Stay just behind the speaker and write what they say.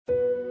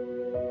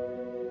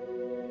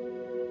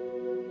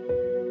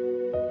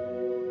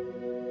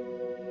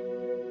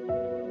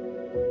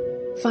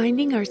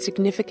Finding Our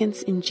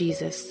Significance in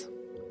Jesus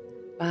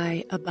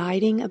by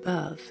Abiding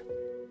Above,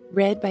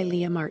 read by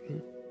Leah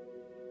Martin.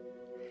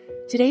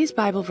 Today's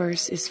Bible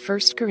verse is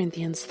 1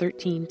 Corinthians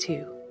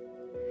 13:2.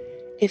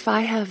 If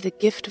I have the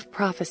gift of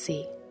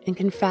prophecy and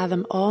can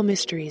fathom all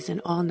mysteries and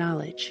all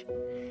knowledge,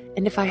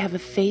 and if I have a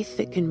faith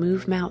that can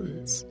move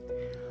mountains,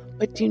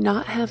 but do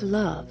not have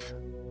love,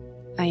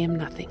 I am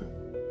nothing.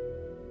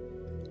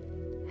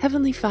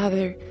 Heavenly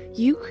Father,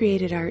 you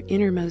created our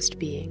innermost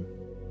being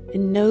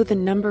and know the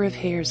number of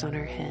hairs on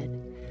our head.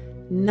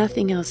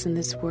 Nothing else in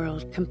this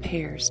world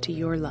compares to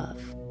your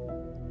love.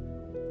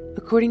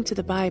 According to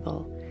the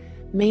Bible,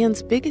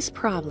 man's biggest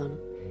problem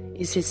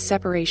is his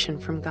separation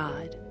from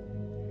God.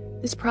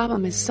 This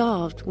problem is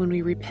solved when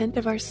we repent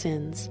of our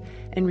sins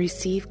and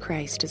receive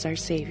Christ as our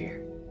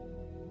Savior.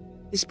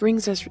 This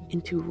brings us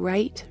into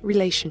right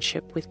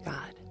relationship with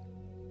God.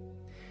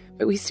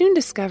 But we soon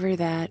discover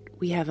that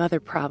we have other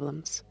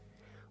problems.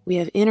 We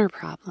have inner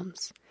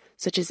problems,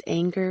 such as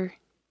anger,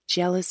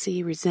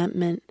 jealousy,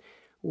 resentment,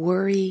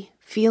 worry,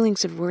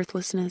 feelings of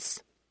worthlessness,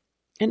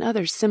 and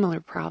other similar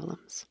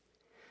problems.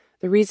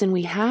 The reason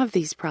we have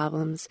these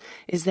problems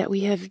is that we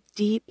have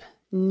deep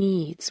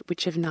needs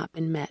which have not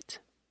been met.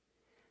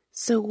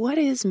 So what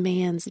is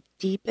man's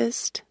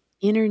deepest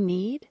inner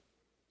need?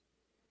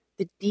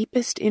 The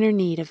deepest inner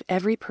need of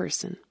every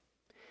person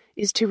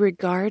is to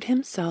regard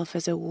himself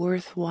as a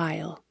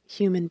worthwhile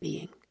human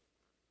being.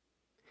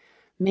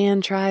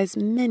 Man tries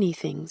many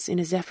things in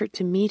his effort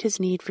to meet his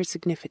need for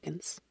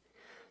significance.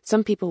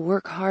 Some people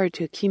work hard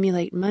to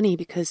accumulate money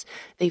because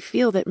they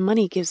feel that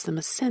money gives them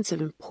a sense of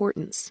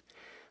importance.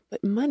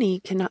 But money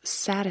cannot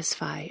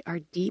satisfy our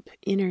deep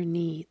inner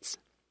needs.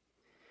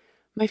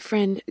 My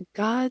friend,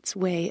 God's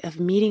way of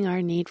meeting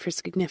our need for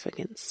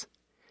significance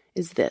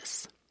is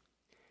this.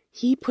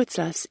 He puts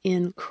us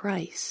in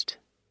Christ.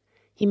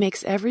 He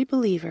makes every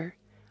believer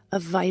a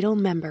vital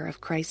member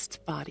of Christ's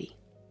body.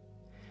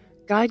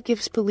 God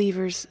gives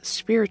believers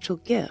spiritual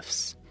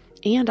gifts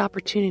and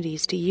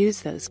opportunities to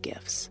use those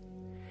gifts.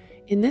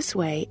 In this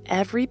way,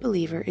 every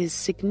believer is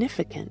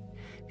significant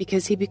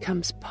because he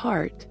becomes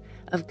part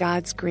of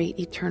God's great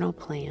eternal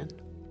plan.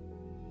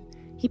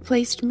 He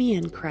placed me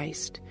in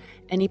Christ,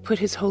 and He put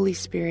His Holy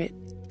Spirit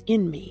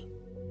in me.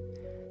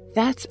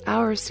 That's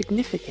our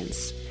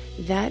significance.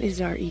 That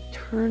is our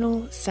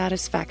eternal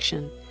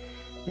satisfaction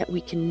that we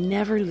can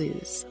never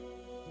lose.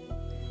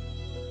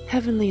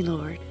 Heavenly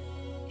Lord,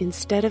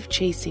 instead of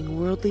chasing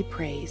worldly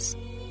praise,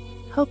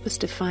 help us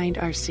to find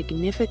our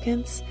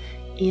significance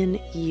in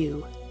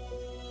You.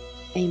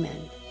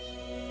 Amen.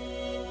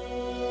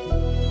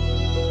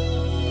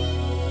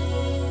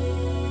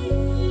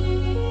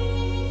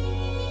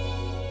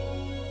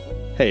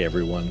 Hey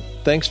everyone,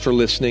 thanks for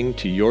listening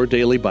to Your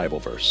Daily Bible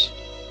Verse,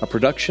 a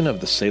production of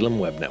the Salem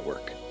Web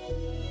Network.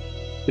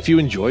 If you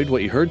enjoyed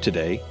what you heard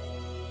today,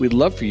 we'd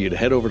love for you to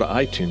head over to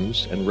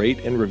iTunes and rate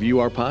and review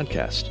our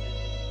podcast.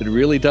 It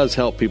really does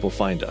help people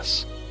find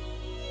us.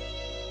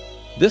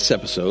 This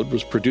episode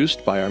was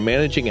produced by our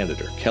managing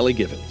editor, Kelly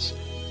Givens,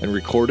 and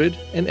recorded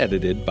and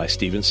edited by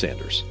Stephen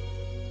Sanders.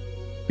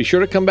 Be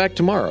sure to come back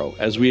tomorrow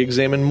as we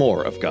examine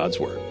more of God's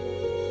Word.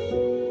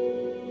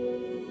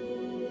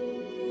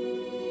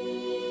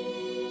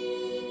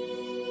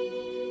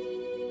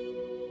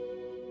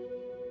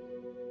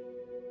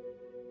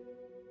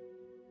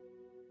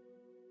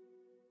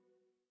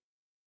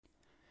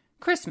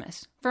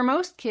 Christmas. For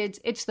most kids,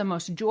 it's the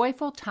most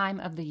joyful time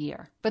of the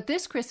year. But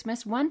this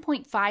Christmas,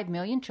 1.5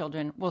 million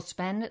children will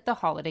spend the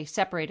holiday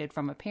separated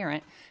from a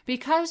parent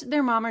because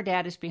their mom or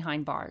dad is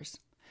behind bars.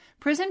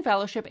 Prison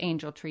Fellowship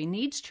Angel Tree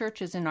needs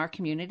churches in our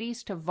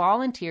communities to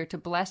volunteer to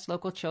bless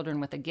local children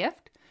with a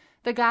gift,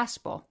 the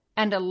gospel,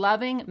 and a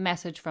loving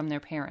message from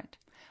their parent.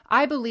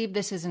 I believe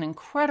this is an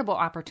incredible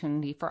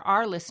opportunity for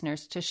our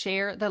listeners to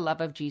share the love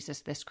of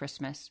Jesus this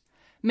Christmas.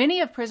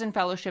 Many of Prison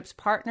Fellowship's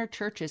partner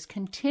churches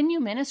continue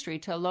ministry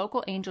to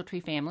local Angel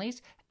Tree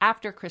families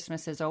after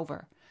Christmas is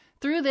over.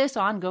 Through this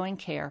ongoing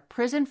care,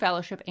 Prison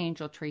Fellowship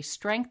Angel Tree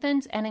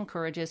strengthens and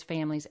encourages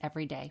families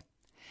every day.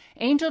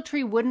 Angel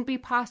Tree wouldn't be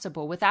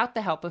possible without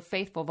the help of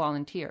faithful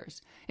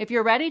volunteers. If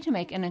you're ready to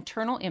make an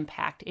eternal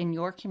impact in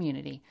your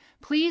community,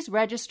 please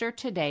register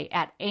today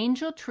at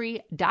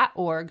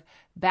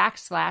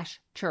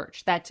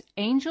angeltree.org/church. That's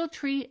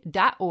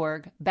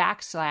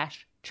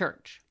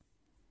angeltree.org/church.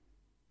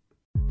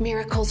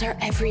 Miracles are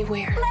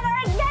everywhere. Let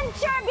our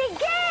adventure begin!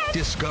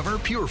 Discover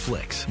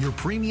PureFlix, your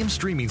premium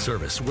streaming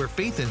service where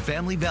faith and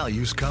family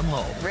values come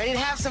home. Ready to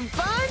have some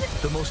fun?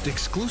 The most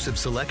exclusive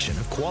selection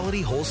of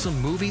quality, wholesome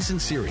movies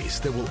and series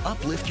that will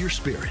uplift your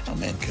spirit. A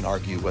man can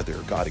argue whether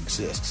God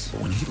exists,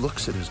 but when he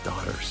looks at his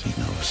daughters, he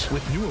knows.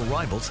 With new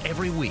arrivals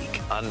every week.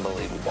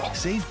 Unbelievable.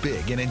 Save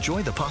big and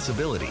enjoy the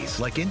possibilities,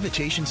 like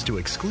invitations to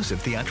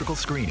exclusive theatrical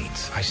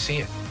screenings. I see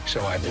it,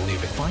 so I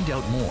believe it. Find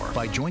out more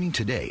by joining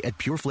today at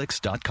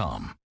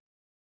pureflix.com.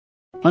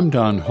 I'm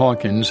Don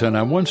Hawkins, and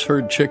I once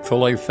heard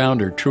Chick-fil-A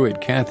founder Truett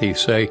Cathy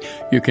say,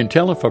 "You can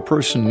tell if a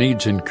person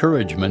needs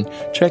encouragement,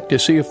 check to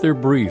see if they're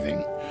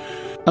breathing."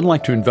 I'd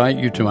like to invite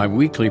you to my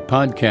weekly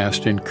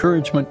podcast,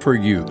 Encouragement for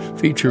You,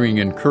 featuring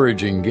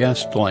encouraging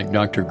guests like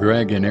Dr.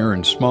 Greg and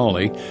Aaron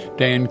Smalley,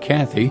 Dan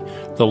Cathy,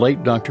 the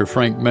late Dr.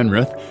 Frank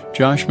Menrith,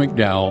 Josh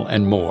McDowell,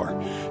 and more.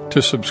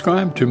 To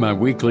subscribe to my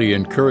weekly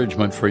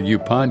Encouragement for You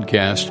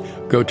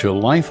podcast, go to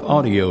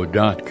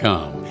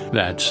lifeaudio.com.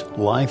 That's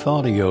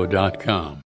lifeaudio.com.